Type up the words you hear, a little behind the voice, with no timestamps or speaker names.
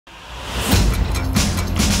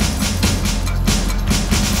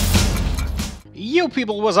Yo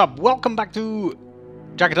people, what's up? Welcome back to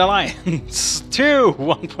Jagged Alliance 2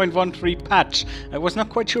 1.13 patch. I was not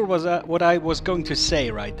quite sure what I was going to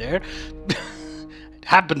say right there. It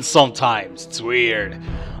happens sometimes, it's weird.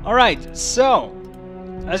 Alright, so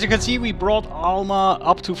as you can see, we brought Alma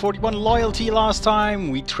up to 41 loyalty last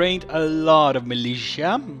time. We trained a lot of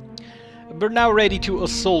militia. We're now ready to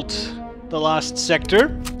assault the last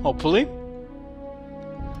sector, hopefully.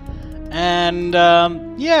 And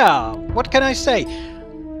yeah, what can I say?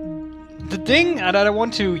 The thing that I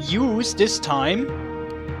want to use this time,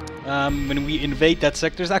 when we invade that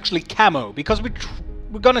sector, is actually camo, because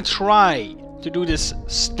we're gonna try to do this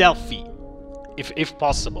stealthy, if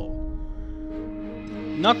possible.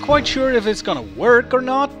 Not quite sure if it's gonna work or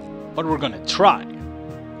not, but we're gonna try.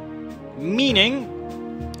 Meaning,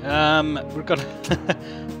 we're gonna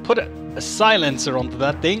put a silencer onto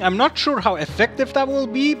that thing. I'm not sure how effective that will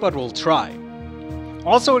be, but we'll try.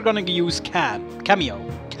 Also, we're gonna use camouflage.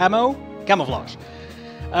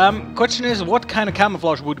 Question is, what kind of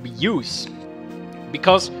camouflage would we use?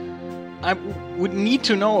 Because I would need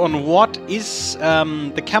to know on what is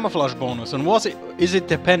the camouflage bonus, and is it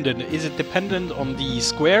dependent? Is it dependent on the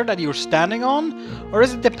square that you're standing on, or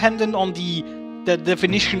is it dependent on the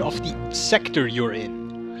definition of the sector you're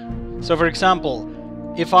in? So, for example,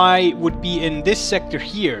 if I would be in this sector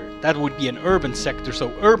here, that would be an urban sector,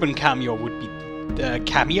 so urban cameo would be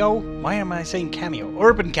cameo? Why am I saying cameo?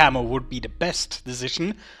 Urban camo would be the best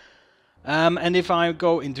decision. And if I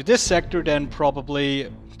go into this sector, then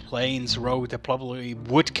probably plains, road, probably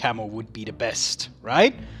wood camo would be the best,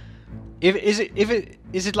 right? Is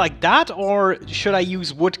it like that, or should I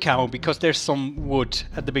use wood camo because there's some wood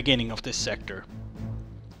at the beginning of this sector?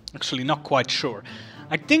 Actually, not quite sure.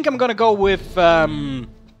 I think I'm gonna go with urban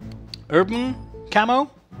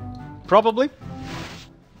camo, probably.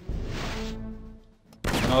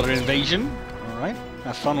 Another invasion. Alright,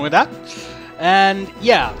 have fun with that. And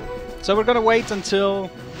yeah, so we're gonna wait until...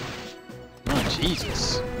 Oh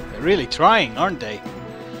Jesus, they're really trying, aren't they?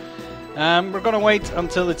 We're gonna wait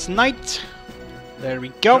until it's night. There we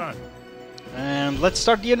go. Done. And let's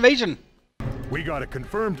start the invasion. We got a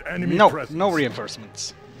confirmed enemy presence. No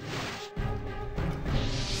reinforcements.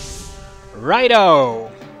 Righto!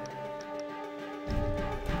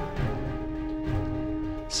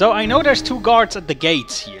 So I know there's 2 guards at the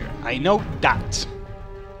gates here. I know that.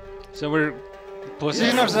 So we're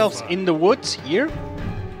positioning ourselves in the woods here.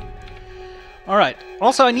 Alright.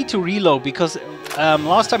 Also I need to reload because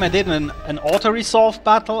last time I did an auto-resolve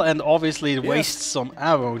battle and obviously it wastes some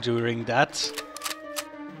ammo during that.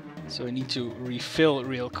 So I need to refill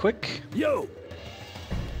real quick. Yo!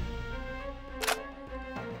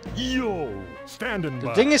 Standing by.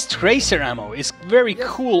 The thing is, tracer ammo is very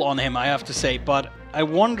cool on him, I have to say, but I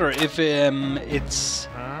wonder if it's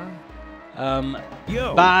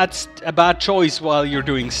a bad choice while you're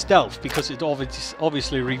doing stealth, because it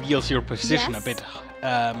obviously reveals your position a bit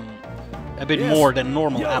more than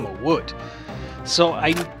normal ammo would. So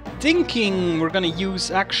I'm thinking we're gonna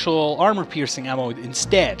use actual armor-piercing ammo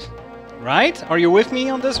instead, right? Are you with me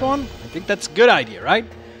on this one? I think that's a good idea, right?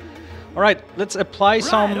 Alright, let's apply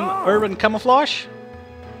some urban camouflage.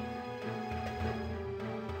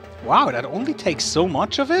 Wow, that only takes so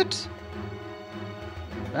much of it?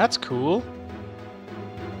 That's cool.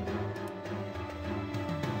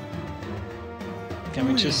 Can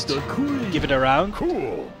we just give it around?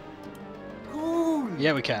 Cool.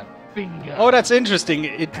 Yeah, we can. Oh, that's interesting.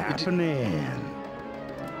 It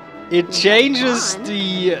changes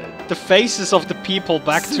the faces of the people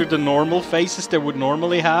back to the normal faces they would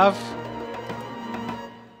normally have.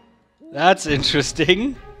 That's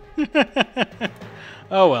interesting.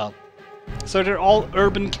 Oh well. So they're all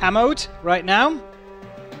urban camoed right now.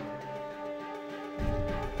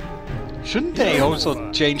 Shouldn't they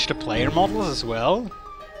also change the player models as well?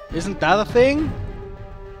 Isn't that a thing?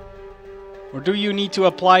 Or do you need to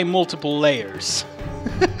apply multiple layers?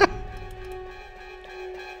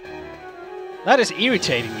 That is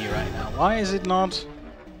irritating me right now. Why is it not?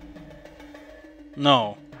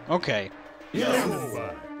 No. Okay.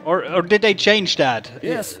 Or did they change that?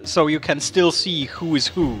 Yes. So you can still see who is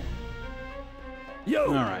who. Yo.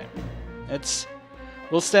 Alright.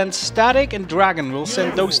 We'll send Static and Dragon. We'll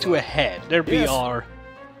send those two ahead. There be our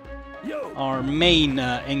main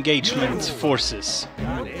engagement forces.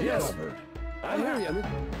 Yes.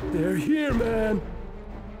 They're here, man.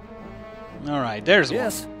 Alright, there's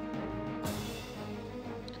one.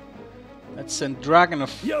 Let's send Dragon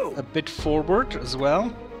a bit forward as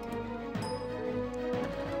well.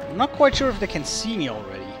 I'm not quite sure if they can see me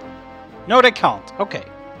already. No, they can't. Okay.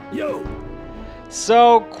 Yo.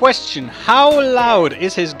 So, question. How loud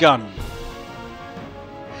is his gun?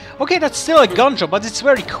 Okay, that's still a gun shop, but it's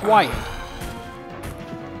very quiet.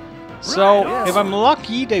 So, if I'm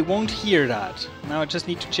lucky, they won't hear that. Now I just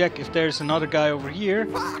need to check if there's another guy over here.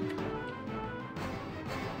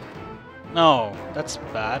 No, that's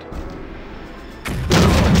bad.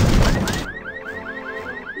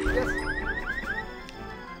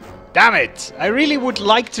 Damn it! I really would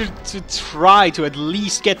like to try to at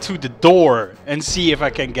least get to the door and see if I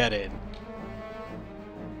can get in.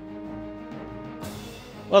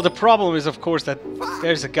 Well, the problem is, of course, that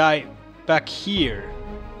there's a guy back here.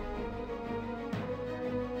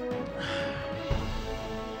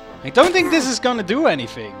 I don't think this is gonna do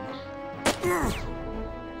anything.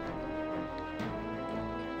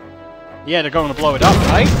 Yeah, they're going to blow it up,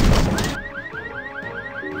 right?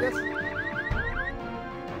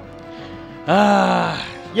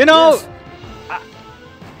 You know,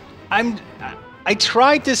 I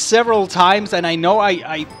tried this several times, and I know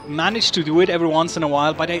I managed to do it every once in a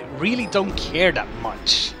while, but I really don't care that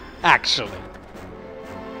much, actually.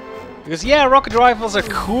 Because yeah, rocket rifles are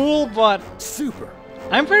cool, but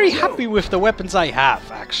I'm very happy with the weapons I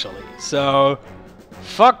have, actually. So,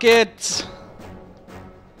 fuck it.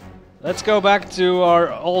 Let's go back to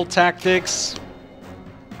our old tactics.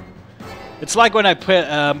 It's like when I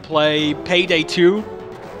play Payday 2.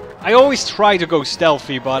 I always try to go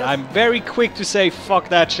stealthy, but I'm very quick to say fuck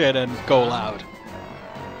that shit and go loud.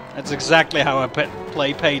 That's exactly how I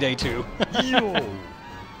play Payday 2.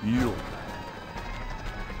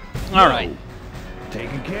 Alright.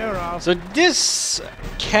 Taken care of. So this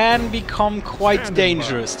can become quite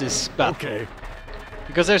dangerous, this battle. Okay.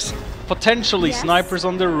 Because there's potentially snipers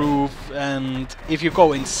on the roof, and if you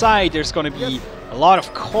go inside, there's gonna be a lot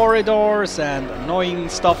of corridors and annoying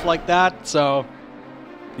stuff like that, so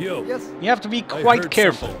you have to be quite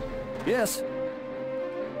careful. Something. Yes.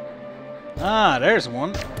 Ah, there's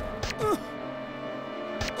one.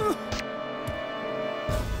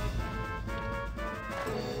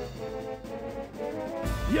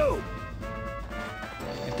 Yo.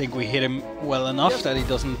 I think we hit him well enough that he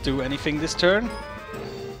doesn't do anything this turn.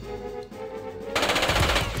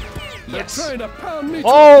 Yes. Trying to pound me.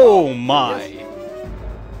 Oh my!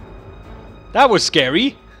 That was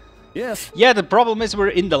scary. Yes. Yeah, the problem is we're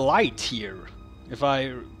in the light here. If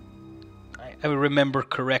I remember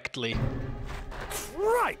correctly.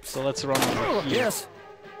 Right. So let's run over here. Yes.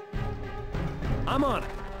 I'm on it.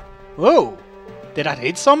 Whoa! Did that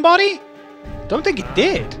hit somebody? Don't think it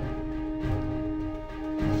did.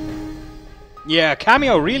 Yeah,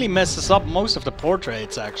 Cameo really messes up most of the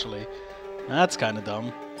portraits, actually. That's kind of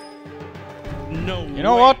dumb. No. You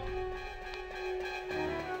know what?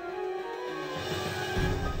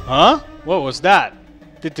 Huh? What was that?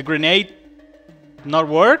 Did the grenade not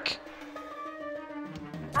work?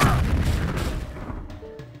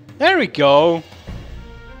 There we go.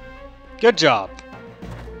 Good job.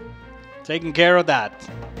 Taking care of that.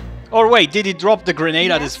 Or wait, did he drop the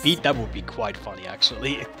grenade at his feet? That would be quite funny,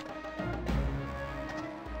 actually.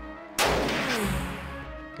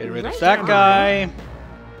 Get rid of that guy.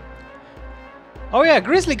 Oh yeah,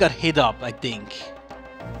 Grizzly got hit up, I think.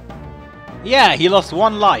 Yeah, he lost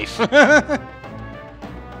 1 life.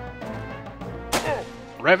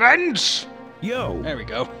 Revenge! Yo. There we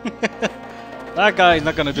go. That guy is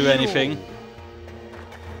not gonna do anything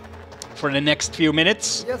for the next few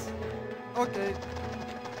minutes. Yes. Okay.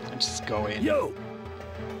 Just go in. Yo.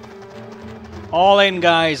 All in,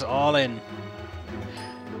 guys, all in.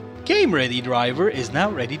 Game Ready driver is now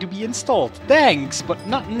ready to be installed. Thanks, but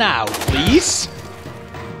not now, please.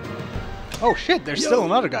 Oh shit, there's still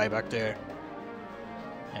another guy back there.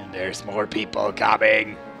 And there's more people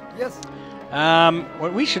coming. Yes.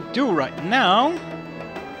 What we should do right now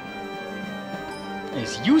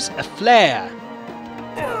is use a flare.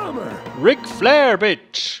 Armor. Ric Flair,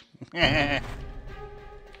 bitch.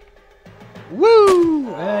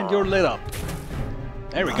 Woo! And you're lit up.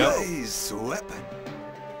 There we go. Nice weapon.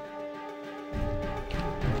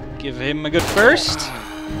 Give him a good first.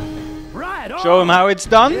 Right. Show him how it's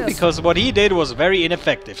done, Yes. because what he did was very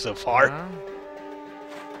ineffective so far.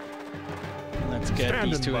 Let's get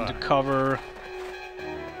these two into cover.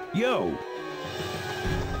 Yo.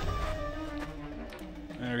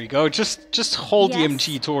 There we go. Just hold the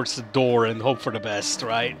MG towards the door and hope for the best,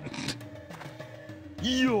 right?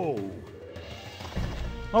 Yo.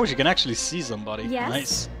 Oh, she can actually see somebody. Yes.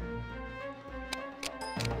 Nice.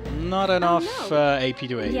 Not enough AP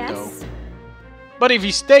to aim, though. But if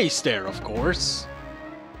he stays there, of course.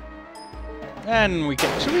 Then we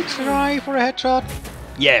can... Should we try for a headshot?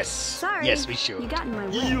 Yes. Sorry. Yes, we should. You got in my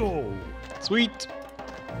way. Yo. Sweet.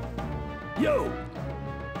 Yo.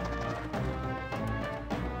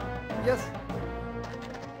 Yes.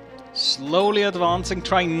 Slowly advancing,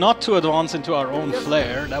 trying not to advance into our own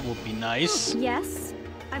flare. That would be nice. Yes?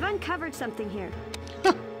 I've uncovered something here.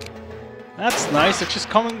 That's nice. It's just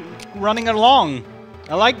running along.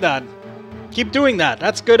 I like that. Keep doing that.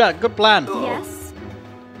 That's good. Good plan. Yes?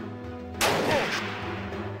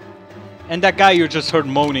 And that guy you just heard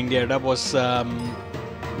moaning there, that was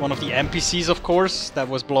one of the NPCs, of course, that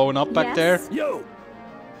was blowing up back there. Yo.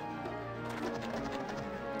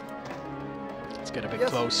 Let's get a bit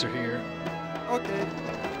closer here. Okay.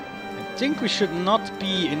 I think we should not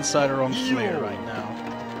be inside our own flare right now.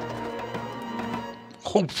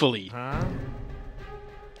 Hopefully. Huh?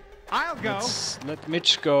 I'll go. Let's let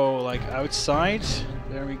Mitch go, like, outside.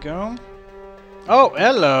 There we go. Oh,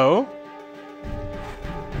 hello.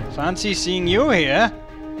 Fancy seeing you here.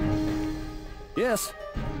 Yes.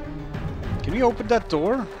 Can we open that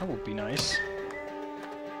door? That would be nice.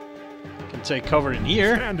 Can take cover in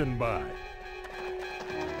here. Standing by.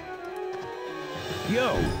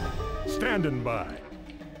 Yo. Standing by.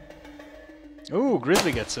 Ooh,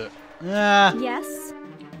 Grizzly gets it. Ah. Yes?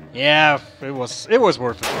 Yeah, it was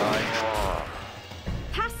worth a try.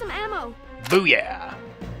 Pass some ammo. Booyah!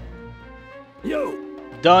 Yo.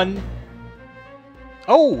 Done.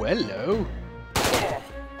 Oh, hello.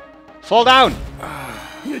 Fall down!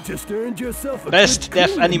 You just earned yourself a Best good death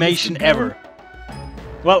cooling, animation Mr. Gunn. ever.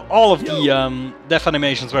 Well, all of the death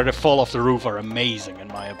animations where they fall off the roof are amazing, in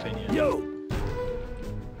my opinion. Yo.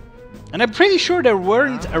 And I'm pretty sure they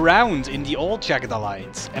weren't around in the old Jagged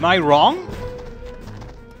Alliance. Am I wrong?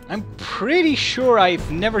 I'm pretty sure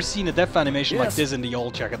I've never seen a death animation like this in the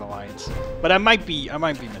old Jagged Alliance. But I might be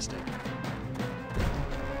mistaken.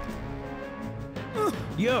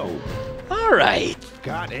 Yo. Alright.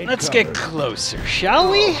 Got it. Let's get closer,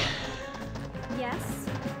 shall we? Yes?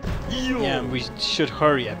 Yeah, we should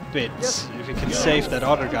hurry a bit. If we can save that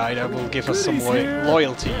other guy, that will give us some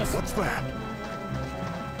loyalty. What's that?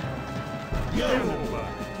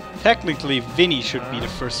 Technically, Vinny should be the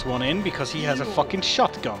first one in, because he has a fucking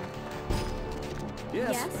shotgun.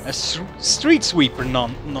 Yes? A street sweeper,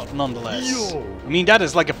 nonetheless. I mean, that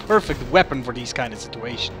is like a perfect weapon for these kind of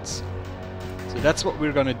situations. So that's what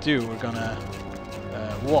we're gonna do. We're gonna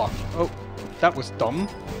walk. Oh, that was dumb,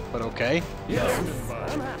 but okay. Yes.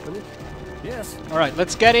 I'm happening. Yes. Alright,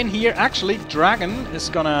 let's get in here. Actually, Dragon is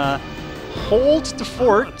gonna hold the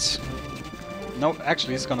fort. No,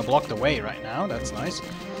 actually, it's gonna block the way right now. That's nice.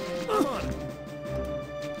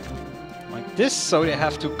 Like this, so they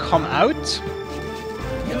have to come out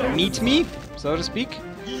and meet me, so to speak.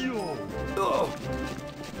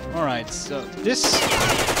 Alright, so this...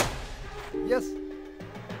 Yes.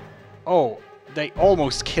 Oh, they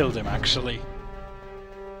almost killed him, actually.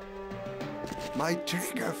 My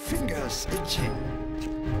trigger fingers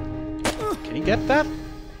itching. Can you get that?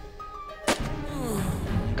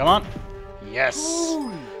 Come on. Yes.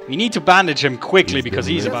 We need to bandage him quickly because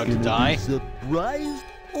he's about to die. Surprised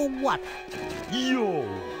or what? Yo.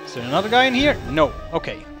 Is there another guy in here? No.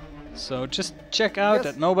 Okay. So just check out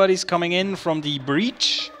that nobody's coming in from the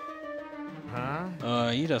breach. Huh?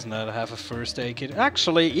 He doesn't have a first aid kit.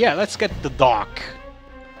 Actually, yeah, let's get the doc.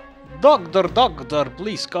 Doctor,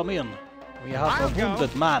 please come in. We have a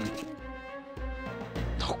wounded man.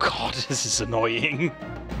 Oh god, this is annoying.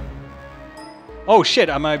 Oh shit,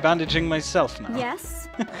 am I bandaging myself now? Yes?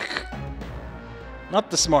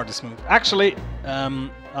 Not the smartest move. Actually,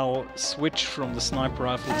 I'll switch from the sniper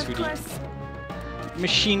rifle to the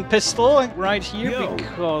machine pistol right here,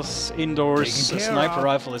 because indoors a sniper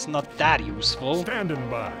rifle is not that useful. Standing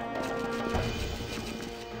by.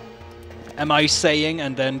 Am I saying,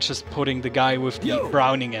 and then just putting the guy with the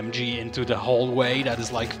Browning MG into the hallway that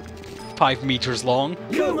is like 5 meters long?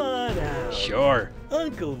 Come on out. Sure.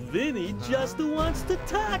 Uncle Vinny just wants to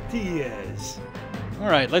talk to yous.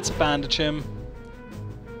 Alright, let's bandage him.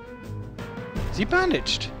 Is he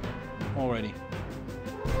bandaged? Already.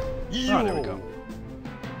 Oh, there we go.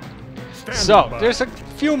 So, there's a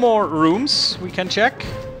few more rooms we can check.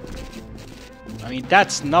 I mean,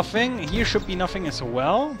 that's nothing. Here should be nothing as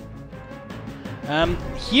well.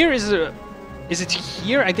 Here is a... Is it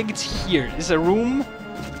here? I think it's here. Is a room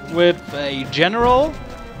with a general.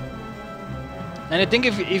 And I think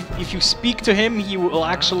if you speak to him, he will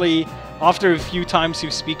actually... After a few times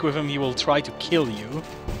you speak with him, he will try to kill you.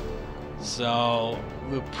 So,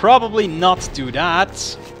 we'll probably not do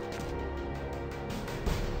that.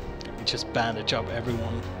 Let me just bandage up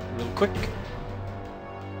everyone real quick.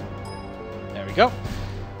 There we go.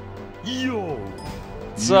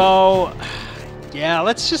 So, yeah,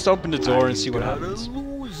 let's just open the door and see what happens.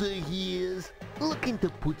 Loser he is. Look looking to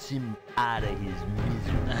put him out of his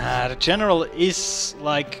misery. The general is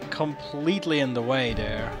like completely in the way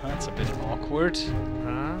there. That's a bit awkward.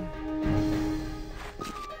 Huh?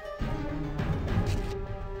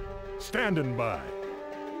 Standing by.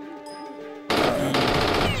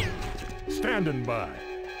 Standing by.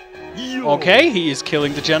 Yo. Okay, he is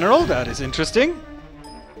killing the general. That is interesting.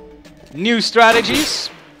 New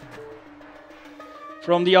strategies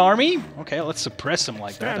from the army. Okay, let's suppress him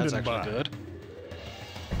like that. That's Standing actually by. good.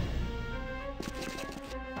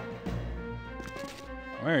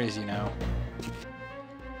 Where is he now?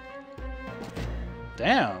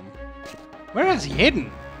 Damn. Where has he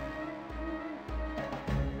hidden?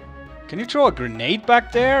 Can you throw a grenade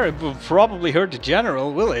back there? It will probably hurt the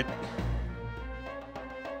general, will it?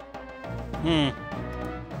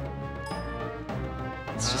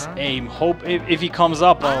 Let's just aim. Hope if he comes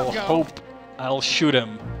up, I'll shoot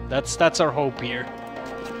him. That's our hope here.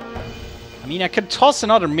 I mean, I could toss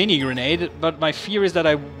another mini grenade, but my fear is that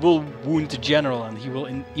I will wound the general and he will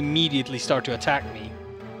immediately start to attack me.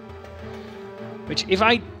 Which, if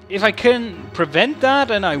I can prevent that,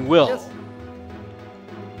 then I will. Yes.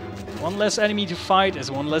 One less enemy to fight is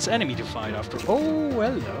one less enemy to fight after. Oh,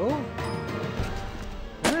 hello.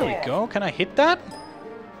 There we go. Can I hit that?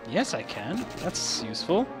 Yes, I can. That's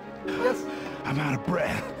useful. Yes. I'm out of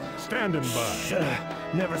breath. Standing by.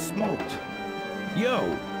 Never smoked.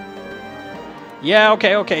 Yo. Yeah,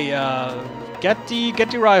 okay. Get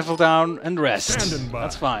the rifle down and rest. Standing by.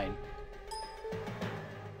 That's fine.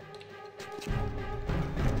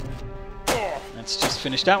 Let's just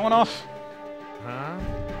finish that one off. Huh?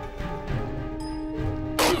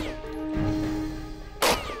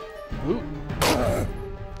 Ooh.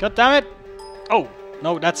 God damn it! Oh,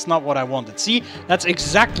 no, that's not what I wanted. See, that's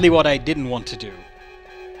exactly what I didn't want to do.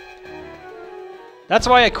 That's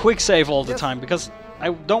why I quick save all the time, because I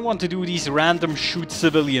don't want to do these random shoot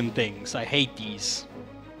civilian things. I hate these.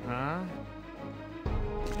 Huh?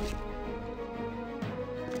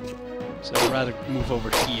 So I'd rather move over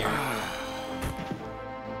here.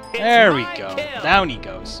 There we go. Down he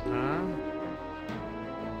goes. Huh?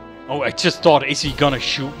 Oh, I just thought, is he gonna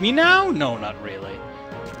shoot me now? No, not really.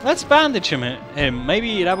 Let's bandage him.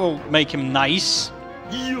 Maybe that will make him nice.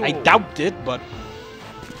 Yo. I doubt it, but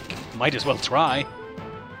might as well try.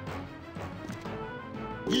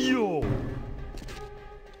 Yo.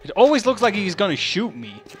 It always looks like he's gonna shoot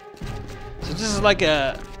me. So this is like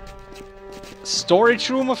a storage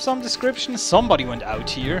room of some description. Somebody went out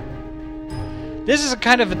here. This is a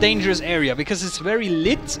kind of a dangerous area because it's very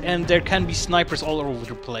lit and there can be snipers all over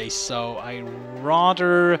the place. So I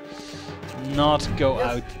rather not go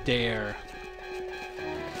out there.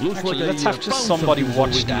 Actually, let's have just somebody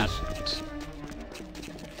watch that.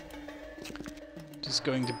 Just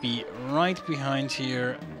going to be right behind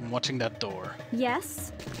here, watching that door.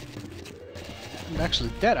 Yes? And actually,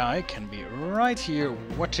 Deadeye can be right here,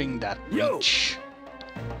 watching that breach.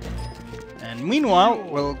 And meanwhile,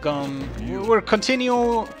 we'll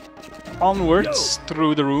continue onwards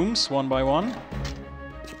through the rooms, one by one.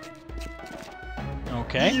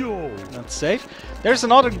 Okay, that's safe. There's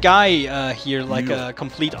another guy here, like a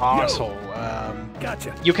complete arsehole.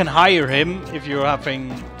 Gotcha. You can hire him if you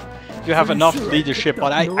have enough leadership,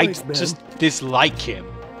 but I just dislike him.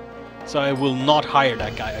 So I will not hire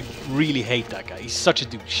that guy. I really hate that guy. He's such a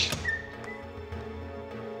douche.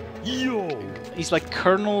 He's like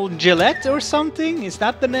Colonel Gillette or something? Is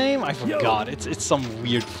that the name? I forgot. It's some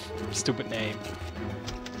weird, stupid name.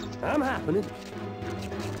 I'm happening.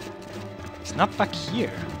 He's not back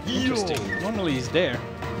here. Interesting. Normally he's there.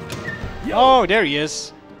 Oh, there he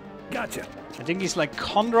is. Gotcha. I think he's like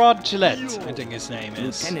Conrad Gillette, I think his name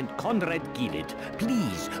is. Lieutenant Conrad Gillett,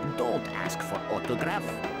 please don't ask for autograph.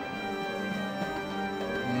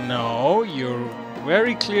 No, you're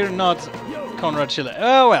very clear not Conrad Gillette.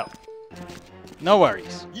 Oh well. No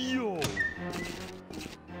worries.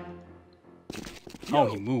 Oh,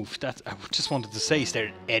 he moved. That I just wanted to say, is there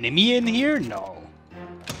an enemy in here? No.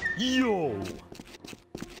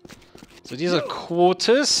 So these are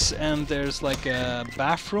quarters, and there's like a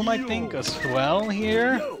bathroom, I think, as well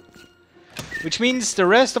here. Which means the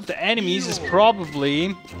rest of the enemies is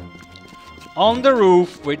probably on the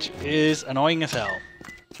roof, which is annoying as hell.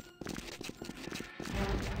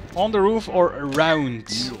 On the roof or around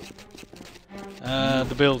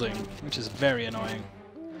the building, which is very annoying.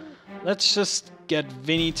 Let's just get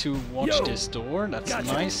Vinny to watch this door. That's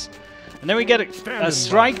nice. And then we get a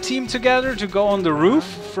strike team together to go on the roof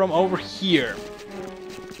from over here.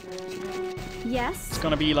 Yes? It's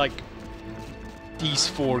gonna be like these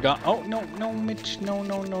four guys. Oh, no, no, Mitch. No,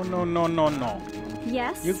 no, no, no, no, no, no.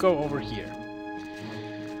 Yes? You go over here.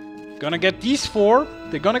 Gonna get these 4.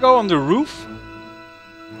 They're gonna go on the roof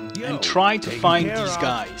Yo, and try to taken find care these of.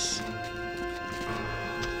 guys.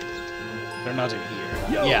 They're not in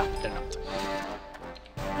here. Yo. Yeah, they're not.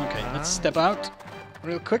 Okay, let's step out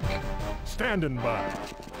real quick. Standing by.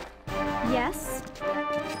 Yes.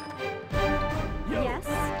 Yo. Yes.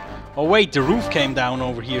 Oh wait, the roof came down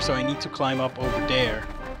over here, so I need to climb up over there.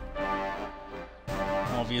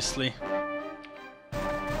 Obviously.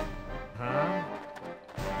 Huh?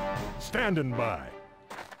 Standing by.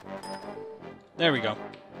 There we go.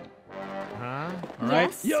 Huh? Alright.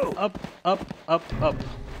 Yes. Yo. Up, up, up, up.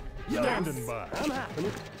 Standing by.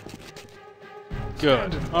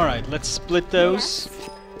 Good. Alright, let's split those. Yes.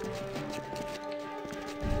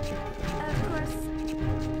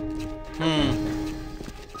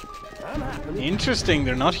 Of course. Interesting,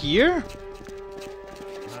 they're not here?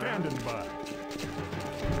 Standing by.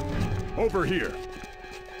 Over here.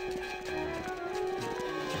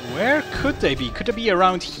 Where could they be? Could they be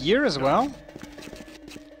around here as well?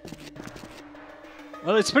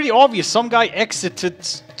 Well, it's pretty obvious. Some guy exited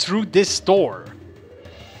through this door.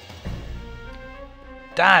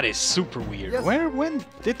 That is super weird. Yes. When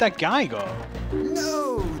did that guy go?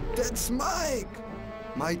 No, that's Mike.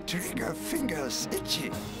 My trigger fingers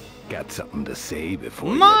itchy. Got something to say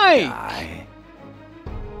before Mike! you die?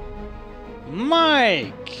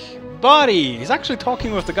 Mike! Buddy! He's actually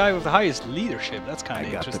talking with the guy with the highest leadership. That's kind I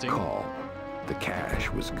of got the interesting. call. The cash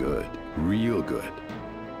was good, real good.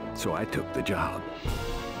 So I took the job.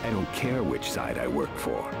 I don't care which side I work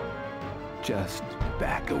for. Just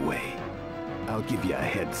back away. I'll give you a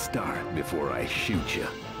head start before I shoot you.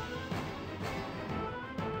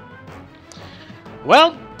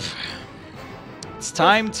 Well, it's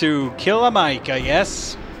time to kill a Mike, I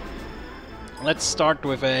guess. Let's start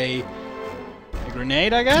with a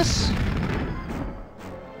grenade, I guess.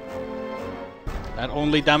 That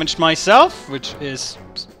only damaged myself, which is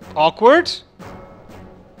awkward.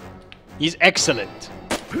 He's excellent.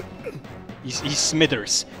 He's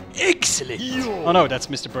Smithers. Excellent! Yo. Oh no, that's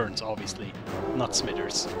Mr. Burns, obviously. Not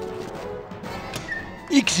Smithers.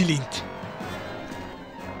 Excellent!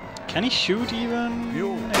 Can he shoot even?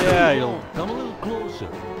 Yo. Yeah, he'll... Come a little closer.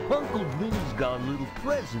 Uncle Vinny's got a little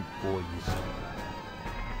present for you.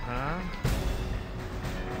 Huh?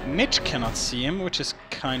 Mitch cannot see him, which is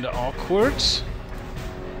kinda awkward.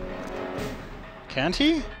 Can't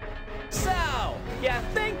he? So, you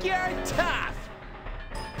think you're tough?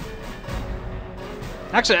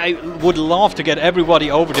 Actually, I would love to get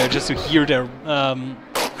everybody over there just to hear their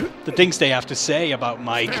the things they have to say about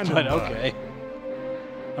Mike, Stand but by. okay.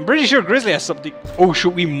 I'm pretty sure Grizzly has something. Oh,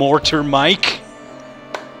 should we mortar Mike?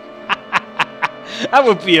 That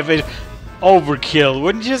would be a bit overkill,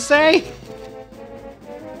 wouldn't you say?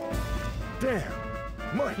 Damn.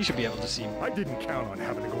 Mike. You should be able to see him. I didn't count on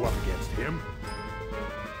having to go up against him.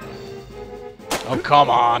 Oh, come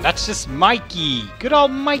on. That's just Mikey. Good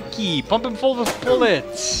old Mikey. Pump him full of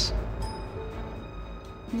bullets.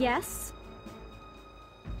 Yes.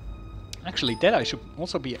 Actually, that I should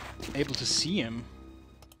also be able to see him.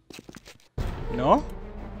 No?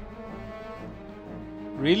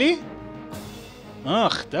 Really?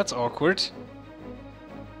 Ugh, that's awkward.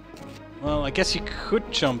 Well, I guess you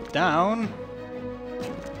could jump down.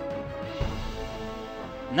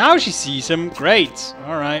 Now she sees him. Great.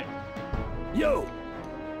 Alright. Yo.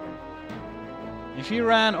 If he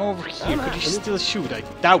ran over here, could he still shoot? I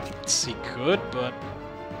doubt he could, but...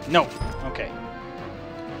 No. Okay.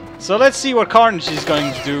 So let's see what Carnage is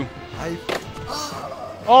going to do.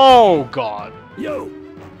 Oh, God. Yo.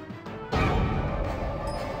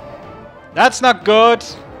 That's not good.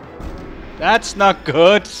 That's not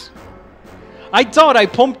good. I thought I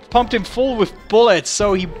pumped him full with bullets,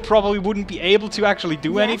 so he probably wouldn't be able to actually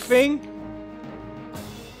do Yes. anything.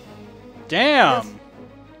 Damn. Yes.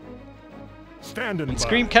 Standing by. And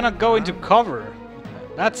Scream cannot go into cover.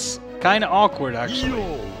 That's kind of awkward, actually.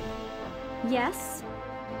 Yo. Yes.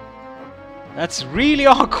 That's really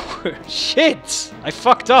awkward. Shit. I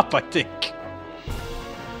fucked up, I think.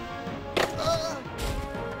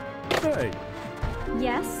 Hey.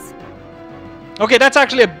 Yes. Okay, that's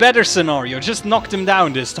actually a better scenario. Just knocked him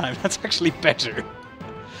down this time. That's actually better.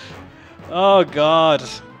 Oh, God.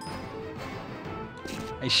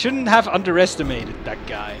 I shouldn't have underestimated that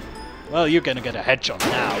guy. Well, you're gonna get a headshot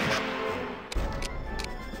now.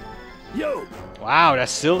 Yo. Wow, that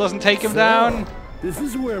still doesn't take him down. This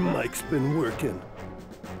is where Mike's been working.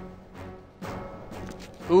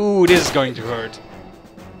 Ooh, this is going to hurt.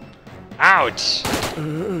 Ouch.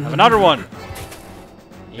 Have another one.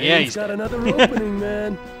 Yeah, he's got another opening,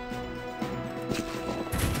 man.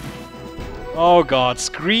 Oh god,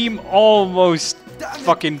 Scream almost Damn it.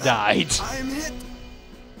 fucking died. I'm hit.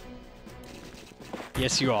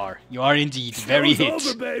 Yes, you are. You are indeed very Show's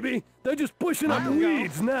hit. over, baby. They're just pushing up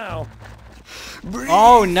weeds now. Breathe.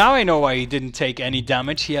 Oh, now I know why he didn't take any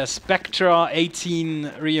damage. He has Spectra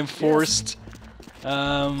 18 reinforced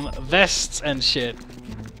vests and shit.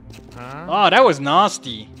 Oh, that was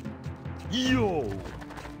nasty. Yo!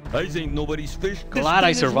 I ain't nobody's fish. Glad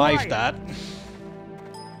I survived that.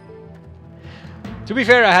 To be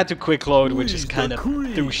fair, I had to quick load, which is kind of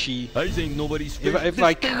douchey. I ain't nobody's fish. If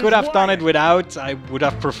I could have done it without, I would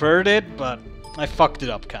have preferred it, but I fucked it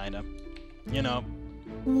up, kind of. You know.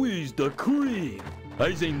 Where's the cream? I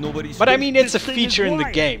ain't nobody's But I fish. mean, it's a This thing is feature in the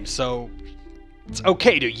white. game, so it's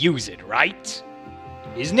okay to use it, right?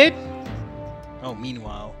 Isn't it? Oh,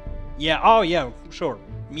 meanwhile. Yeah, oh yeah, sure.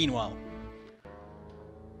 Meanwhile.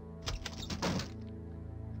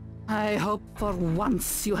 I hope for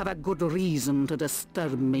once you have a good reason to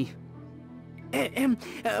disturb me.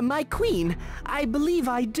 My queen, I believe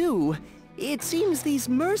I do. It seems these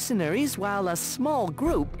mercenaries, while a small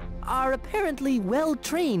group, are apparently well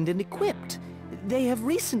trained and equipped. They have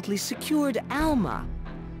recently secured Alma.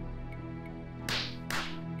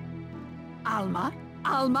 Alma?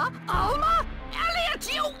 Alma? Alma?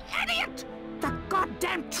 Elliot, you idiot! The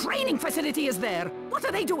goddamn training facility is there! What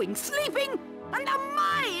are they doing? Sleeping? And a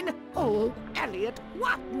mine! Oh, Elliot,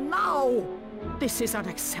 what now? This is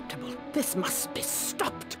unacceptable. This must be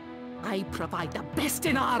stopped. I provide the best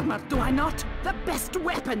in armor, do I not? The best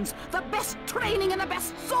weapons, the best training, and the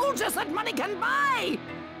best soldiers that money can buy!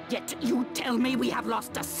 Yet you tell me we have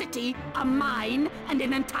lost a city, a mine, and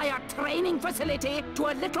an entire training facility to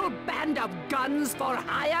a little band of guns for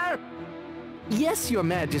hire? Yes, your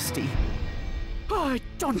majesty. I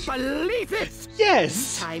don't believe this! Yes!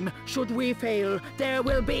 This time, should we fail, there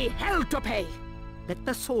will be hell to pay. Let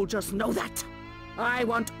the soldiers know that. I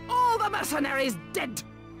want all the mercenaries dead.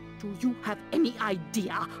 Do you have any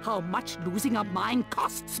idea how much losing a mine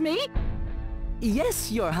costs me?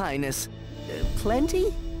 Yes, your highness.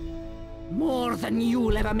 Plenty? More than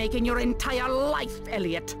you'll ever make in your entire life,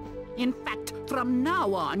 Elliot. In fact, from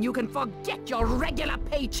now on, you can forget your regular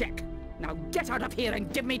paycheck. Now get out of here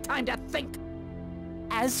and give me time to think.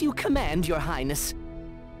 As you command, your highness.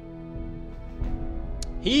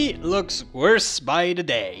 He looks worse by the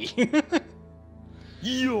day.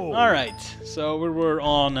 Yo! Alright, so we were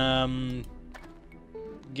on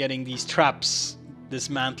getting these traps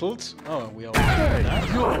dismantled. Oh, we already did that.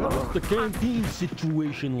 Yo, what's the canteen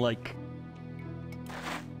situation like?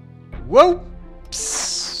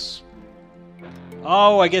 Whoops!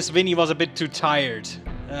 Oh, I guess Vinny was a bit too tired.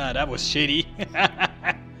 Ah, that was shitty.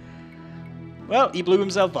 Well, he blew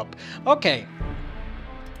himself up. Okay.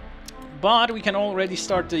 But we can already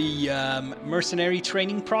start the mercenary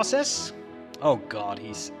training process. Oh god,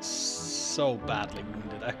 he's so badly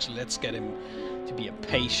wounded. Actually, let's get him to be a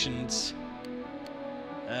patient.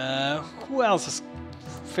 Who else has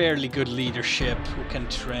fairly good leadership? Who can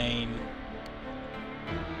train?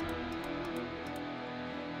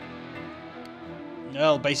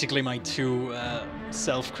 Well, basically my two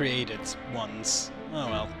self-created ones. Oh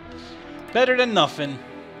well. Better than nothing.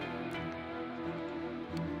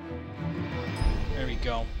 There we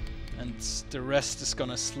go. And the rest is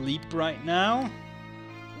gonna sleep right now.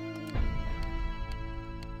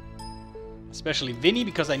 Especially Vinny,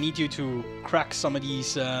 because I need you to crack some of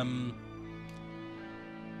these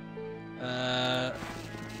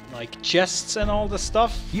like chests and all the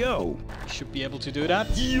stuff. Yo! You should be able to do that.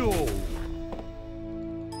 Yo!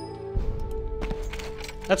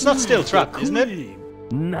 That's not still trapped, isn't it?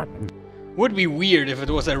 Nothing. Would be weird if it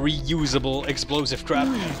was a reusable explosive trap.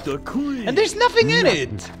 Where's the cream? And there's nothing in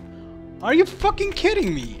it! Are you fucking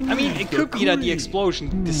kidding me? I mean, it could be that the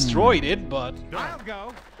explosion destroyed it, but... I'll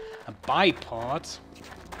go. A bipod?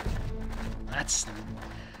 That's...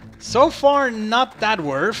 so far, not that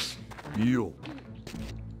worth. Yo.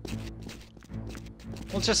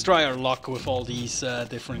 We'll just try our luck with all these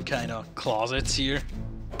different kind of closets here.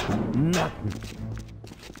 Nothing.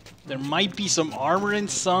 There might be some armor in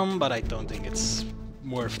some, but I don't think it's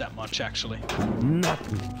worth that much, actually.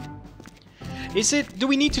 Nothing. Is it... do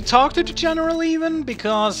we need to talk to the general even?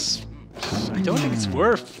 Because... I don't think it's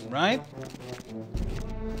worth, right?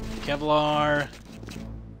 Kevlar...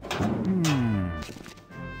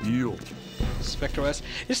 Yo. Spectre S.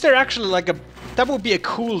 Is there actually like a... that would be a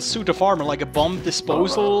cool suit of armor, like a bomb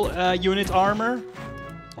disposal unit armor?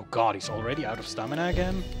 Oh god, he's already out of stamina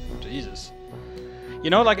again? Jesus. You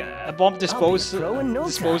know, like a bomb pro in no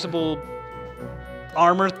disposable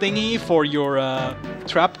armor thingy for your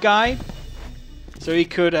trap guy. So he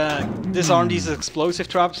could disarm these explosive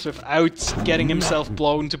traps without getting himself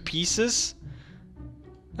blown to pieces.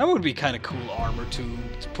 That would be kind of cool armor to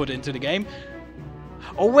put into the game.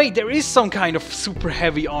 Oh wait, there is some kind of super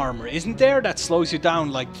heavy armor, isn't there? That slows you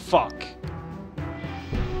down like fuck.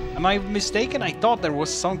 Am I mistaken? I thought there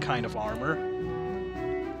was some kind of armor.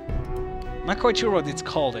 Not quite sure what it's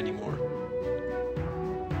called anymore.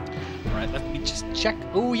 Alright, let me just check.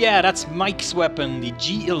 Oh yeah, that's Mike's weapon, the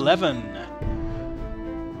G11.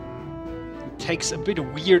 It takes a bit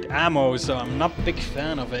of weird ammo, so I'm not a big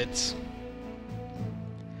fan of it.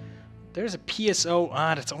 There's a PSO.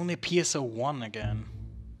 Ah, that's only a PSO 1 again.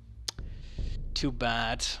 Too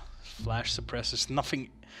bad. Flash suppressors. Nothing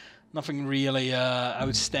really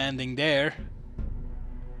outstanding there.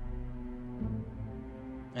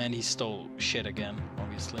 And he stole shit again,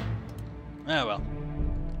 obviously. Ah well.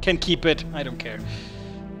 Can keep it. I don't care.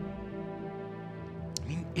 I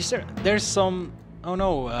mean, there's some... Oh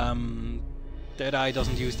no, Deadeye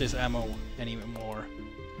doesn't use this ammo anymore.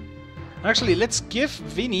 Actually, let's give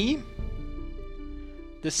Vinny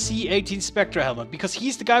the C-18 Spectra helmet, because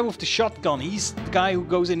he's the guy with the shotgun. He's the guy who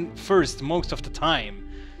goes in first most of the time.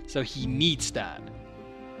 So he needs that.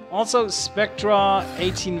 Also, Spectra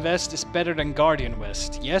 18 vest is better than Guardian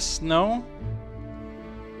vest. Yes? No?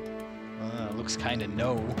 Looks kinda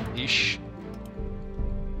no-ish.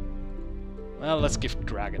 Well, let's give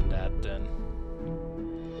Dragon that then.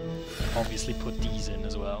 Obviously put these in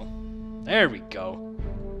as well. There we go.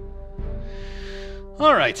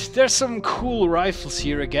 Alright, there's some cool rifles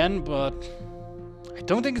here again, but I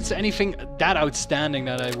don't think it's anything that outstanding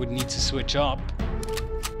that I would need to switch up.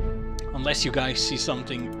 Unless you guys see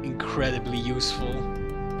something incredibly useful.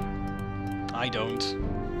 I don't.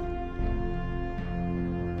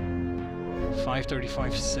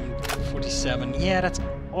 535, 747. Yeah, that's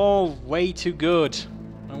all way too good.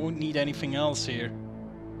 I won't need anything else here.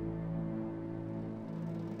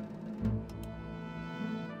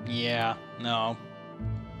 Yeah, no.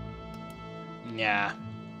 Yeah.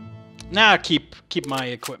 Nah, keep my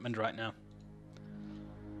equipment right now.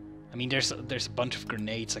 I mean, there's a bunch of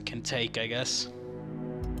grenades I can take, I guess.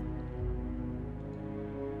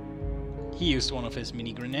 He used one of his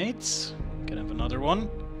mini grenades. Can have another one.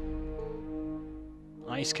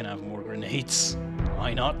 Ice can have more grenades.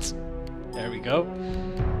 Why not? There we go.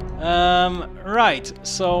 Right,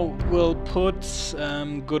 so we'll put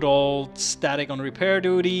good old static on repair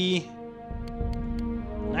duty.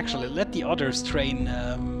 Actually, let the others train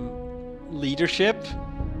leadership.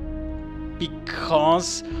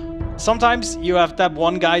 Because sometimes you have that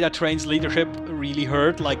one guy that trains leadership really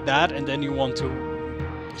hurt like that, and then you want to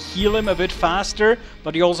heal him a bit faster,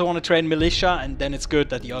 but you also want to train militia, and then it's good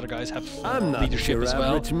that the other guys have leadership as well. I'm not your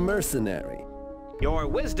average mercenary. Your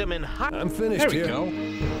wisdom and I'm finished there we here. go.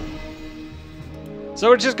 So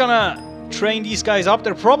we're just gonna train these guys up.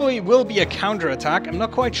 There probably will be a counterattack. I'm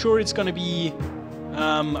not quite sure it's gonna be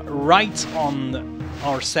right on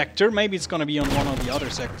our sector. Maybe it's gonna be on one of the other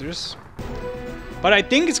sectors. But I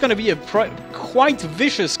think it's gonna be a quite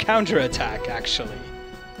vicious counterattack, actually.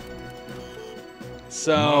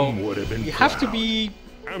 So you have to be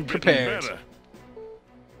prepared.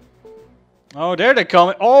 Oh, there they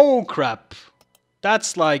come. Oh, crap.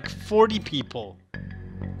 That's like 40 people.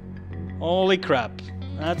 Holy crap.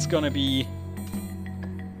 That's gonna be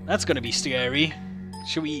scary.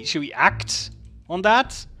 Should we act on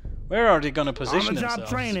that? Where are they gonna position themselves? On-the-job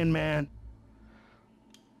training, man.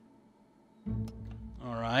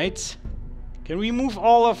 Alright. Can we move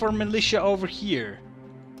all of our militia over here?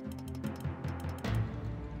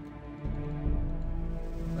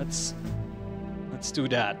 Let's do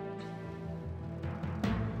that.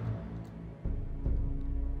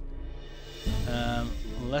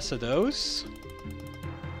 Less of those.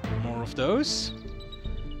 More of those.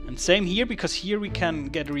 And same here, because here we can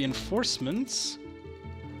get reinforcements.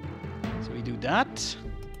 So we do that.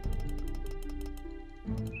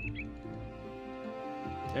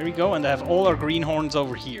 There we go, and I have all our greenhorns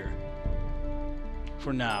over here.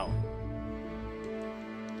 For now.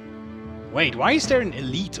 Wait, why is there an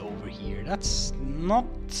elite over here? That's not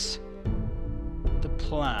the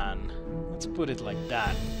plan. Let's put it like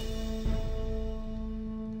that.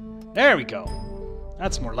 There we go.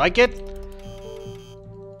 That's more like it.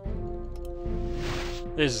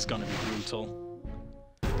 This is gonna be brutal.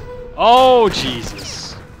 Oh,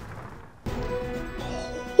 Jesus.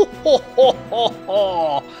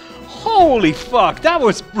 Holy fuck, that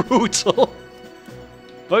was brutal.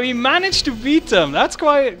 But we managed to beat them. That's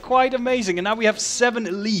quite amazing. And now we have 7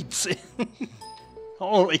 elites.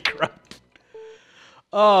 Holy crap.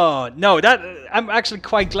 Oh, no, I'm actually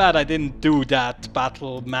quite glad I didn't do that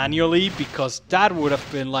battle manually, because that would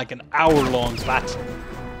have been like an hour-long battle.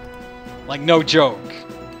 Like, no joke.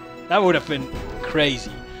 That would have been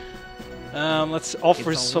crazy. Let's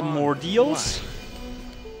offer some more deals.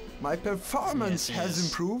 My performance Yes, has yes.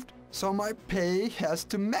 improved, so my pay has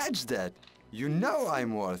to match that. You know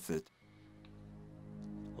I'm worth it.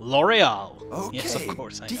 L'Oreal. Okay, Yes, of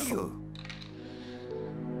course I know. deal.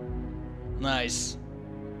 Nice.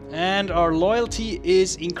 And our loyalty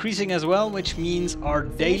is increasing as well, which means our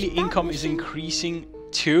daily income is increasing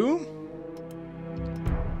too.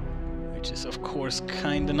 Which is of course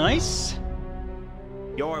kinda nice.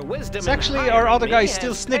 Your wisdom. It's actually our other guy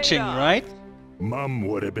still snitching, right? Mum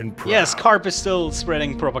would have been proud. Yes, Carp is still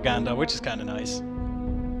spreading propaganda, which is kinda nice.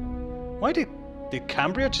 Why did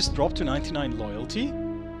Cambria just drop to 99 loyalty?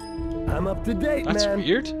 I'm up to date, That's man.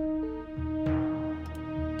 weird.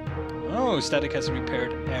 Oh, Static has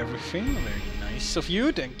repaired everything. Very nice of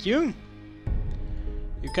you, thank you.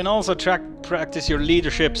 You can also practice your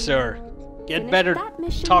leadership, sir. Get Finish better that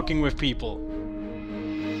mission. talking with people.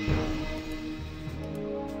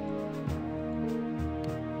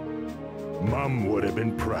 Mum would have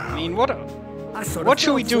been proud. I mean, what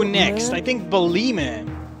should we do next? I think Belime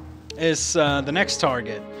is the next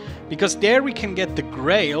target. Because there we can get the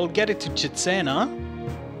Grail, get it to Chitsena.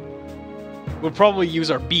 We'll probably use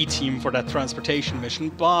our B team for that transportation mission,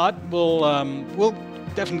 but we'll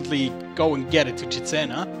definitely go and get it to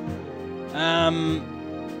Chitsena.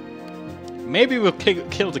 Maybe we'll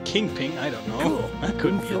kill the Kingpin, I don't know. Cool. That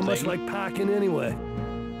couldn't Wouldn't be a feel much thing. like packing anyway.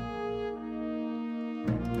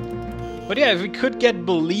 But yeah, if we could get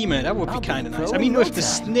Belime, that would be I'll be kind of pro nice. I in mean, no with the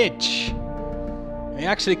time. Snitch, we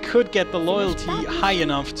actually could get the loyalty high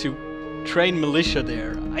enough to train militia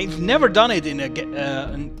there. I've never done it in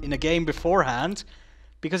a game beforehand,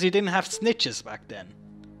 because you didn't have snitches back then.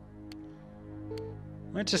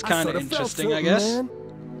 Which is kind of sorta felt interesting, I something, guess.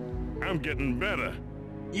 man. I'm getting better.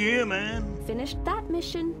 Yeah, man. Finished that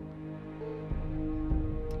mission.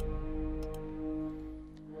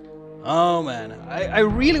 Oh man, I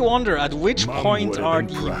really wonder at which Mum point would've are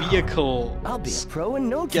been the proud. vehicles I'll be a pro in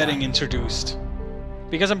no time. getting introduced.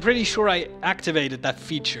 Because I'm pretty sure I activated that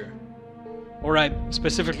feature. Or I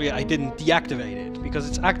didn't deactivate it, because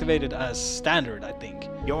it's activated as standard, I think.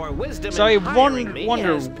 Your wisdom. So I in hiring me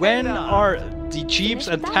wonder has paid when off. are the jeeps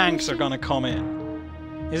and tanks are gonna come in?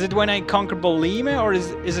 Is it when I conquer Belime or is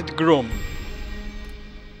it Grum?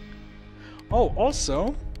 Oh,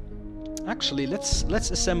 also, actually, let's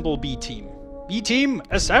assemble B team. B team,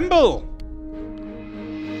 assemble!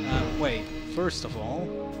 Wait, first of all,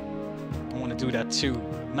 I want to do that too.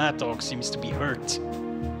 Mad Dog seems to be hurt.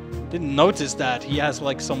 Didn't notice that. He has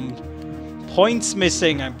like some points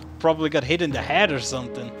missing. I probably got hit in the head or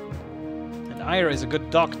something. And Ira is a good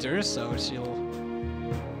doctor, so she'll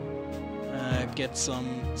get some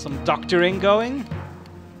doctoring going.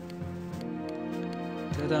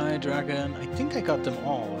 Did I, Dragon? I think I got them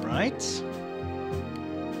all, right?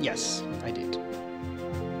 Yes, I did.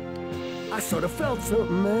 I sort of felt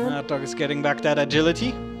something, man. Mad Dog is getting back that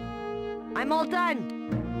agility. I'm all done.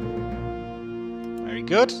 Very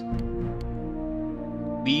good.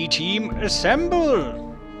 B team,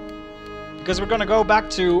 assemble! Because we're gonna go back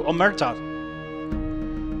to Omerta.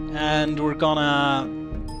 And we're gonna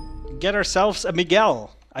get ourselves a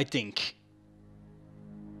Miguel, I think.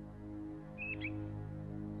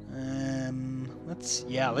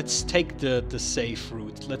 Let's take the safe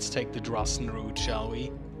route. Let's take the Drossen route, shall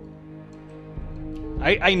we?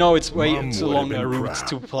 I know it's way Mum too would've long a been route proud.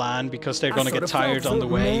 to plan because they're I gonna get sorta felt tired on the something,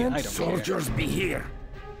 way. man. I don't care. Soldiers be here.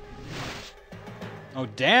 Oh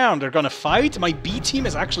damn, they're gonna fight? My B team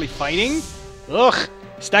is actually fighting? Ugh,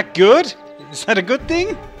 is that good? Is that a good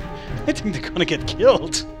thing? I think they're gonna get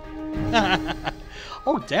killed.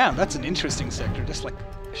 Oh damn, that's an interesting sector. There's like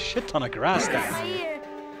a shit ton of grass there.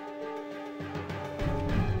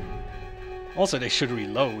 Also, they should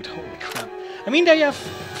reload. Holy crap. I mean, they have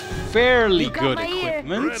fairly good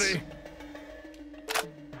equipment. Ready.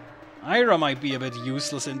 Ira might be a bit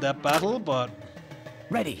useless in that battle, but...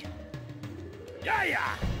 Ready.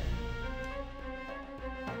 Yeah,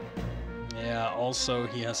 also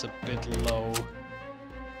he has a bit low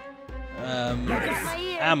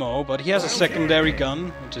ammo, but he has a secondary gun,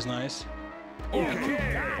 which is nice.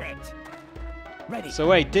 Ready. So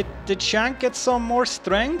wait, did Shank get some more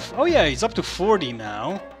strength? Oh yeah, he's up to 40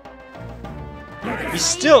 now. He's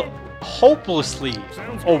still hopelessly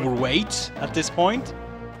overweight at this point.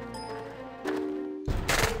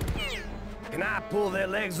 Can I pull their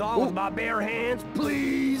legs off with my bare hands,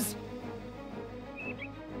 please?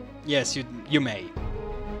 Yes, you may.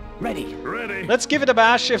 Ready. Ready. Let's give it a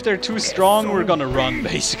bash. If they're too strong, we're gonna run,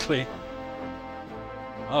 basically.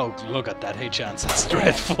 Oh, look at that hit chance. That's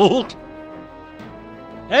dreadful.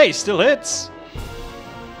 Hey, still hits.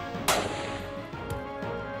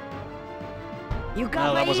 You got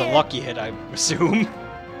Well, my that was a ear. lucky hit, I assume.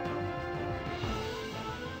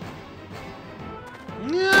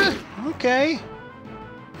 Yeah, okay.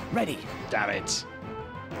 Ready. Damn it.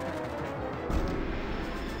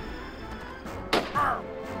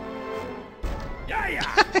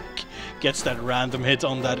 Gets that random hit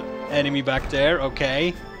on that enemy back there,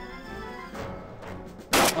 okay.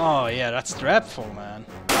 Oh yeah, that's dreadful, man.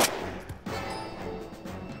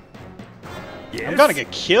 Yes? I'm gonna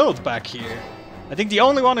get killed back here. I think the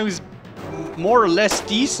only one who's more or less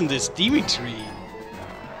decent is Dimitri.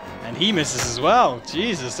 And he misses as well.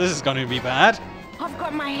 Jesus, this is gonna be bad. I've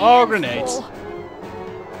got my hands Oh, grenades. full.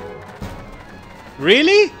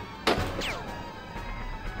 Really?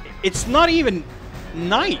 It's not even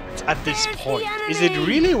night at this There's the point. Is it enemy.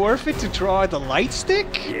 really worth it to draw the light stick?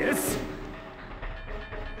 Yes?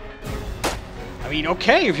 I mean,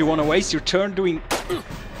 okay, if you want to waste your turn doing...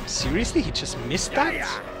 Seriously? He just missed that?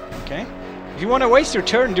 Okay. If you want to waste your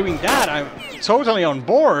turn doing that, I'm totally on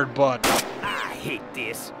board, but... I hate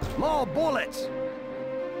this. More bullets.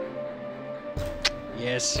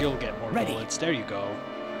 Yes, you'll get more Ready. bullets. There you go.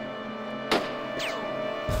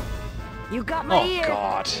 You got my Oh, ear.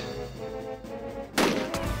 God.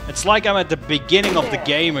 It's like I'm at the beginning of the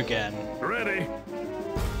game again. Ready?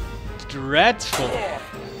 Dreadful.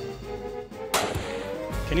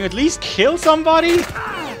 Can you at least kill somebody?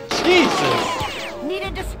 Jesus. Need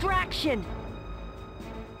a distraction.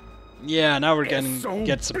 Yeah, now we're getting so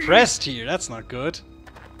get suppressed here. That's not good.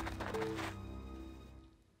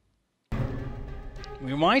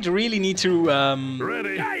 We might really need to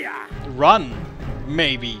Ready? run,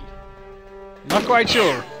 maybe. Not quite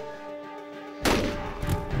sure.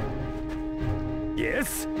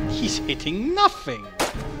 Yes? He's hitting nothing.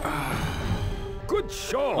 Good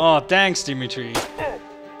shot. Oh, thanks, Dimitri.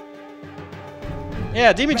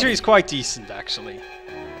 Yeah, Dimitri is quite decent, actually.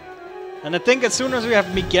 And I think as soon as we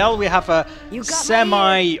have Miguel, we have a You got my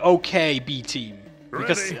semi-okay B team.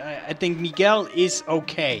 Because Ready. I think Miguel is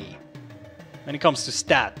okay when it comes to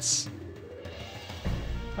stats.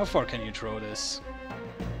 How far can you throw this?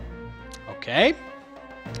 Okay.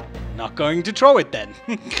 Not going to throw it then.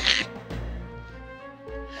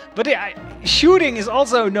 But shooting is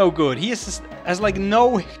also no good. He has like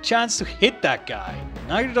no chance to hit that guy.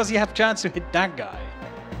 Neither does he have chance to hit that guy.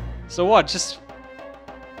 So what? Just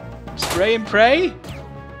spray and pray?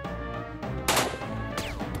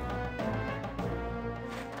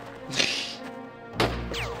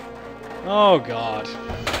 Oh God.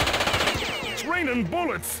 It's raining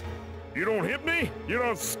bullets. You don't hit me, you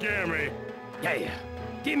don't scare me. Yeah.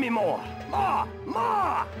 Give me more. More.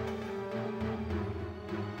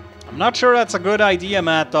 I'm not sure that's a good idea,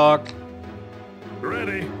 Mad Dog.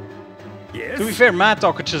 Ready? Yes? To be fair, Mad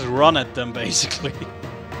Dog could just run at them, basically.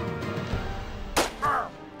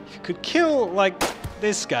 If you could kill, like,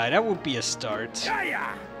 this guy, that would be a start.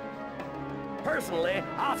 Yeah. Personally,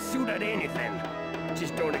 I'll shoot at anything.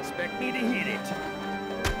 Just don't expect me to hit it.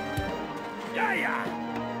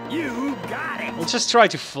 Yeah. You got it. We'll just try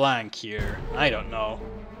to flank here. I don't know.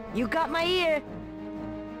 You got my ear.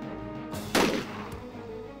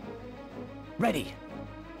 Ready.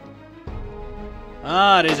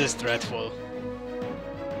 Ah, this is dreadful.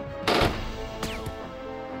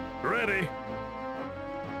 Ready?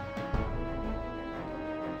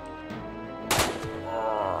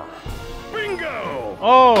 Bingo!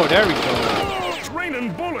 Oh, there we go. It's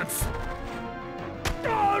raining bullets.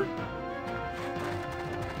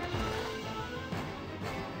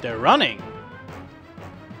 They're running.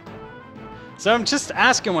 So I'm just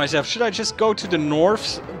asking myself, should I just go to the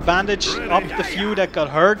north, bandage up the few that got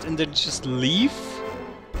hurt, and then just leave?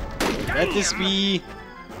 Let this be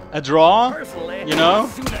a draw, Personally, you know? I'll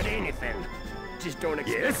shoot at anything. Just don't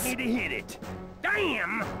expect me to hit it.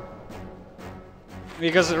 Damn!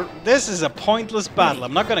 Because this is a pointless battle.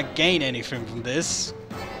 I'm not gonna gain anything from this.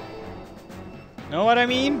 Know what I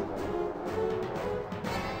mean?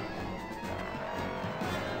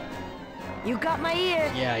 You got my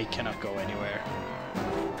ear. Yeah, he cannot go anywhere.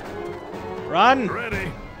 Run!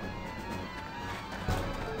 Ready?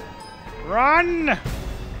 Run!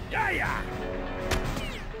 Yeah.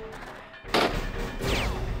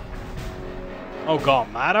 Oh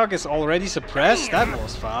god, Maddock is already suppressed? That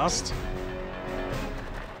was fast.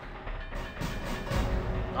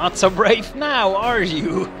 Not so brave now, are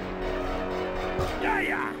you?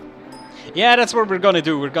 Yeah. Yeah, that's what we're gonna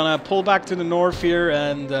do. We're gonna pull back to the north here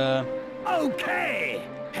and Okay.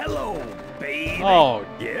 Hello, baby. oh,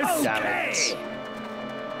 Yes. damn Okay. it.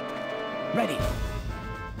 Ready.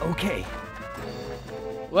 Okay.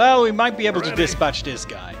 Well, we might be able to Ready. dispatch this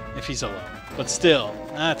guy if he's alone. But still,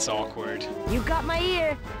 that's awkward. You got my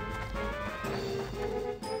ear.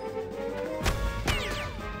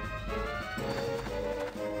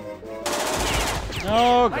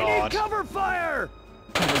 Oh I need god. cover fire!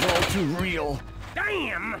 It was all too real.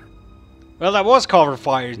 Damn! Well, that was cover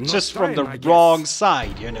fire, Not just from the time, I guess. wrong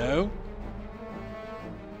side, you know?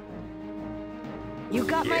 You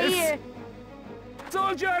got my ear.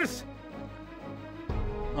 Soldiers!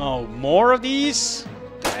 Oh, more of these?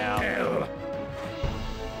 Damn. Hell.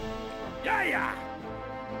 Yeah!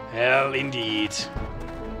 Hell, indeed.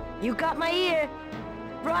 You got my ear.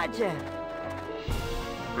 Roger.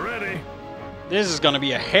 Ready? This is gonna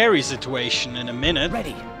be a hairy situation in a minute.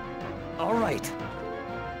 Ready. All right.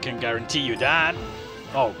 Can guarantee you that.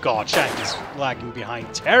 Oh god, Shank is lagging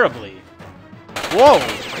behind terribly. Whoa!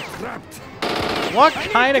 Trapped. What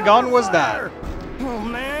kind of gun was that? Oh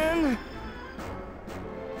man!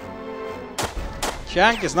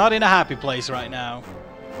 Shank is not in a happy place right now.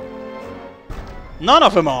 None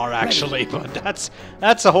of them are actually, but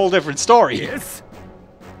that's a whole different story. Yes?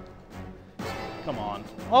 Come on.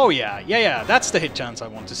 Oh yeah, that's the hit chance I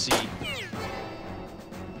want to see.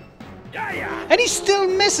 Yeah! And he still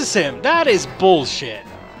misses him! That is bullshit.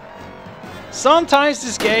 Sometimes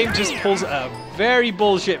this game just pulls a very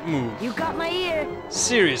bullshit move. You got my ear.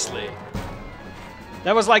 Seriously.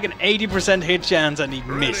 That was like an 80% hit chance and he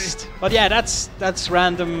missed. But yeah, that's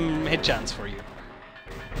random hit chance for you.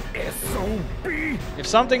 S.O.B. If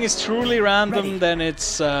something is truly random, then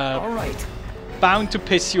it's All right. bound to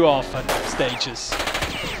piss you off at stages.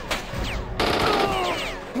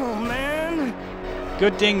 Oh man!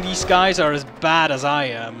 Good thing these guys are as bad as I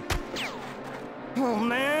am. Oh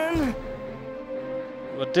man!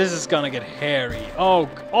 But this is gonna get hairy.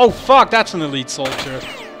 Oh fuck, that's an elite soldier.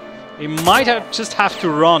 We might just have to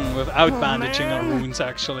run without bandaging our wounds,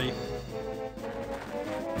 actually.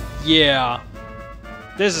 Yeah.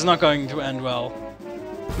 This is not going to end well.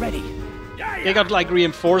 Ready. They got like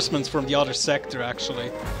reinforcements from the other sector, actually,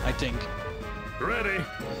 I think. Ready?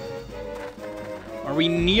 Are we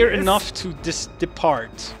near enough to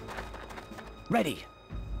depart? Ready.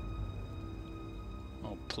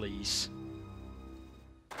 Oh, please.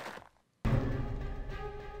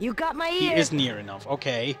 You got my He ear. is near enough,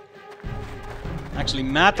 okay. Actually,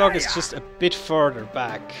 Mad Dog is just a bit further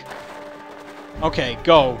back. Okay,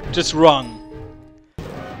 go. Just run.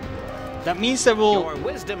 That means that we'll... Your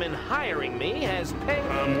wisdom in hiring me has paid.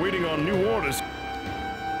 I'm waiting on new orders.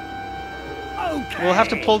 Okay. We'll have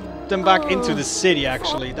to pull them back into the city,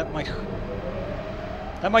 actually. That might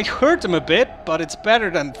hurt them a bit, but it's better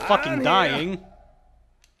than fucking dying.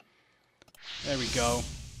 There we go.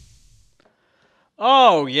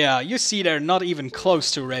 Oh, yeah, you see they're not even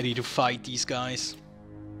close to ready to fight these guys.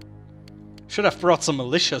 Should have brought some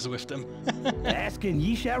militias with them. Ask and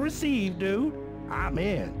ye shall receive, dude. I'm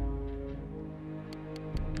in.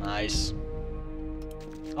 Nice.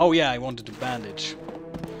 Oh yeah, I wanted to bandage.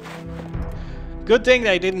 Good thing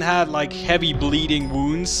they didn't have like heavy bleeding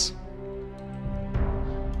wounds.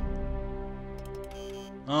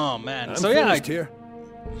 Oh man. So yeah, here.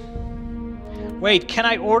 wait, can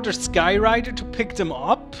I order Skyrider to pick them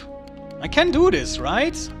up? I can do this,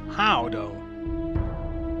 right? How though?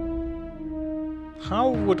 How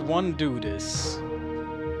would one do this?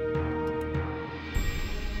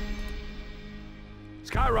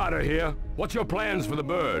 Skyrider here. What's your plans for the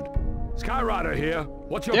bird? Skyrider here.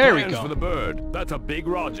 What's your There we plans go. for the bird? That's a big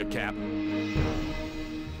Roger, Cap.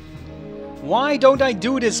 Why don't I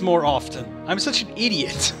do this more often? I'm such an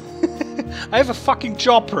idiot. I have a fucking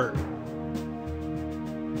chopper.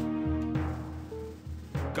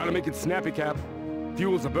 Gotta make it snappy, Cap.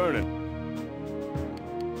 Fuels are burning.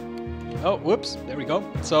 Oh, whoops. There we go.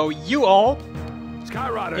 So you all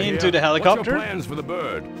Skyrider here. into the helicopter. What's your plans for the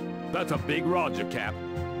bird? That's a big Roger, Cap.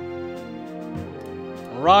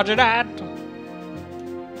 Roger that.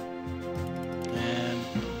 And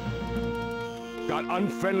Got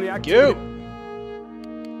unfriendly you. activity.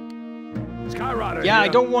 Skyrider Yeah, here. I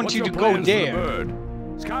don't want What's you your to go plans for the there. bird?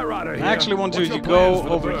 Skyrider here. I actually want What's you your to plans go for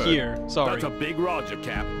the over bird? here. Sorry. That's a big Roger,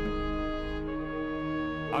 Cap.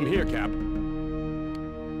 I'm here, Cap.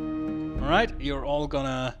 Alright, you're all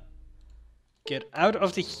gonna get out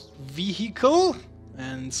of the vehicle,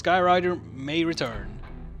 and Skyrider may return.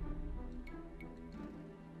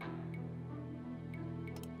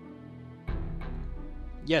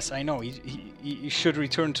 Yes, I know. He should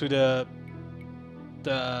return to the.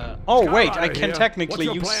 Oh wait, I Skyrider can here. technically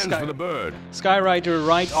What's your use plans for the bird? Skyrider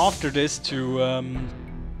right after this to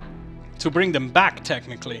bring them back.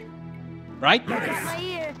 Technically, right? Got my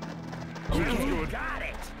ear. Got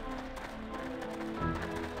it.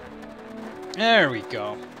 There we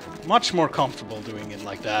go. Much more comfortable doing it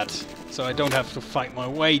like that, so I don't have to fight my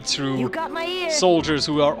way You through got my ear. soldiers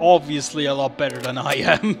who are obviously a lot better than I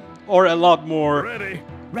am, or a lot more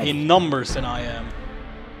Ready. in numbers than I am.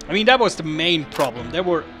 I mean, that was the main problem. There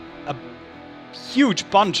were a huge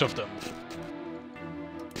bunch of them.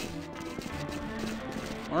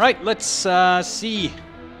 Alright, let's see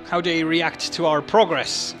how they react to our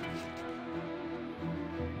progress.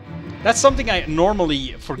 That's something I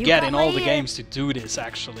normally forget in all the games to do this,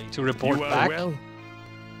 actually, to report You are back. well?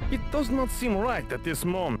 It does not seem right at this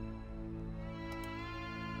moment.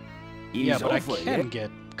 Yeah, but I can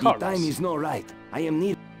get cars. The time is not right. I am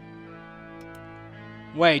need.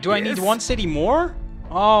 Wait, do I need one city more?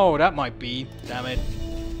 Oh, that might be. Damn it.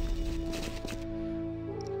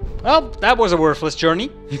 Well, that was a worthless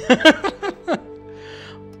journey.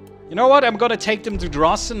 You know what? I'm gonna take them to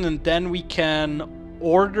Drossen, and then we can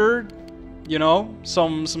order, you know,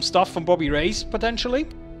 some stuff from Bobby Ray's, potentially.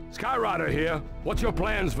 Skyrider here. What's your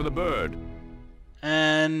plans for the bird?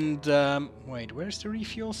 And, wait, where's the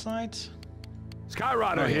refuel site?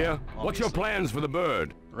 Skyrider Oh, yeah, here. What's your obviously. plans for the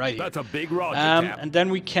bird? Right here. That's a big Roger, Cap. And then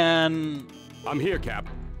we can I'm here, Cap.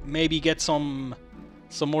 maybe get some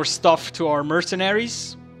more stuff to our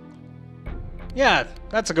mercenaries. Yeah,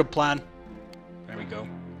 that's a good plan. There we go.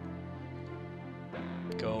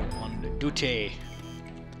 Go on the duty.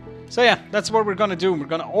 So yeah, that's what we're gonna do. We're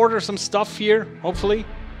gonna order some stuff here, hopefully.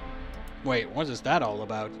 Wait, what is that all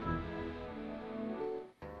about?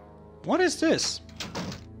 What is this?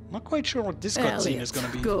 Not quite sure what this cutscene is gonna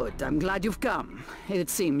be. Good, I'm glad you've come. It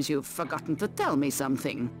seems you've forgotten to tell me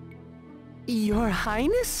something. Your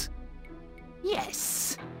Highness?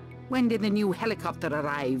 Yes. When did the new helicopter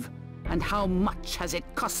arrive? And how much has it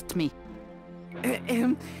cost me?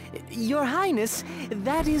 Your Highness,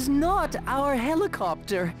 that is not our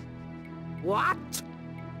helicopter. What?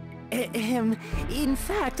 In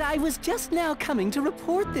fact, I was just now coming to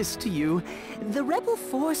report this to you. The rebel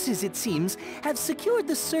forces, it seems, have secured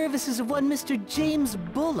the services of one Mr. James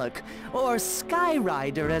Bullock, or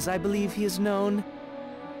Skyrider, as I believe he is known.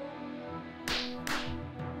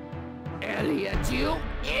 Elliot, you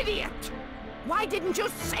idiot! Why didn't you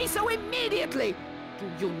say so immediately?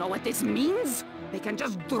 Do you know what this means? They can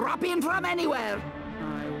just drop in from anywhere.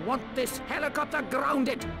 I want this helicopter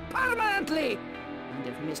grounded permanently. And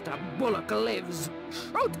if Mr. Bullock lives,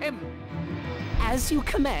 shoot him! As you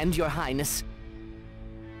command, Your Highness.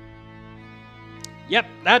 Yep,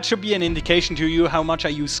 that should be an indication to you how much I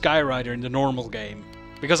use Skyrider in the normal game.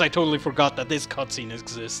 Because I totally forgot that this cutscene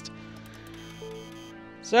exists.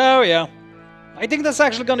 So, yeah. I think that's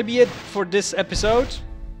actually gonna be it for this episode.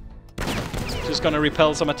 Just gonna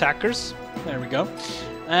repel some attackers. There we go.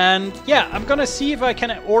 And yeah, I'm gonna see if I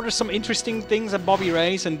can order some interesting things at Bobby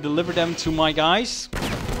Ray's and deliver them to my guys.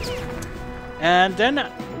 And then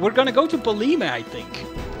we're gonna go to Balime, I think.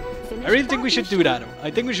 I really think we should do that. I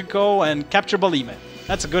think we should go and capture Balime.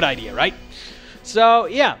 That's a good idea, right? So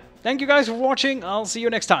yeah, thank you guys for watching. I'll see you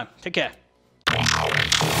next time. Take care.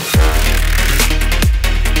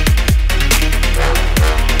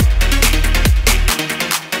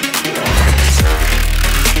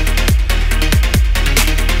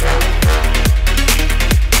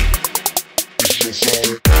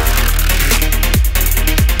 Sorry.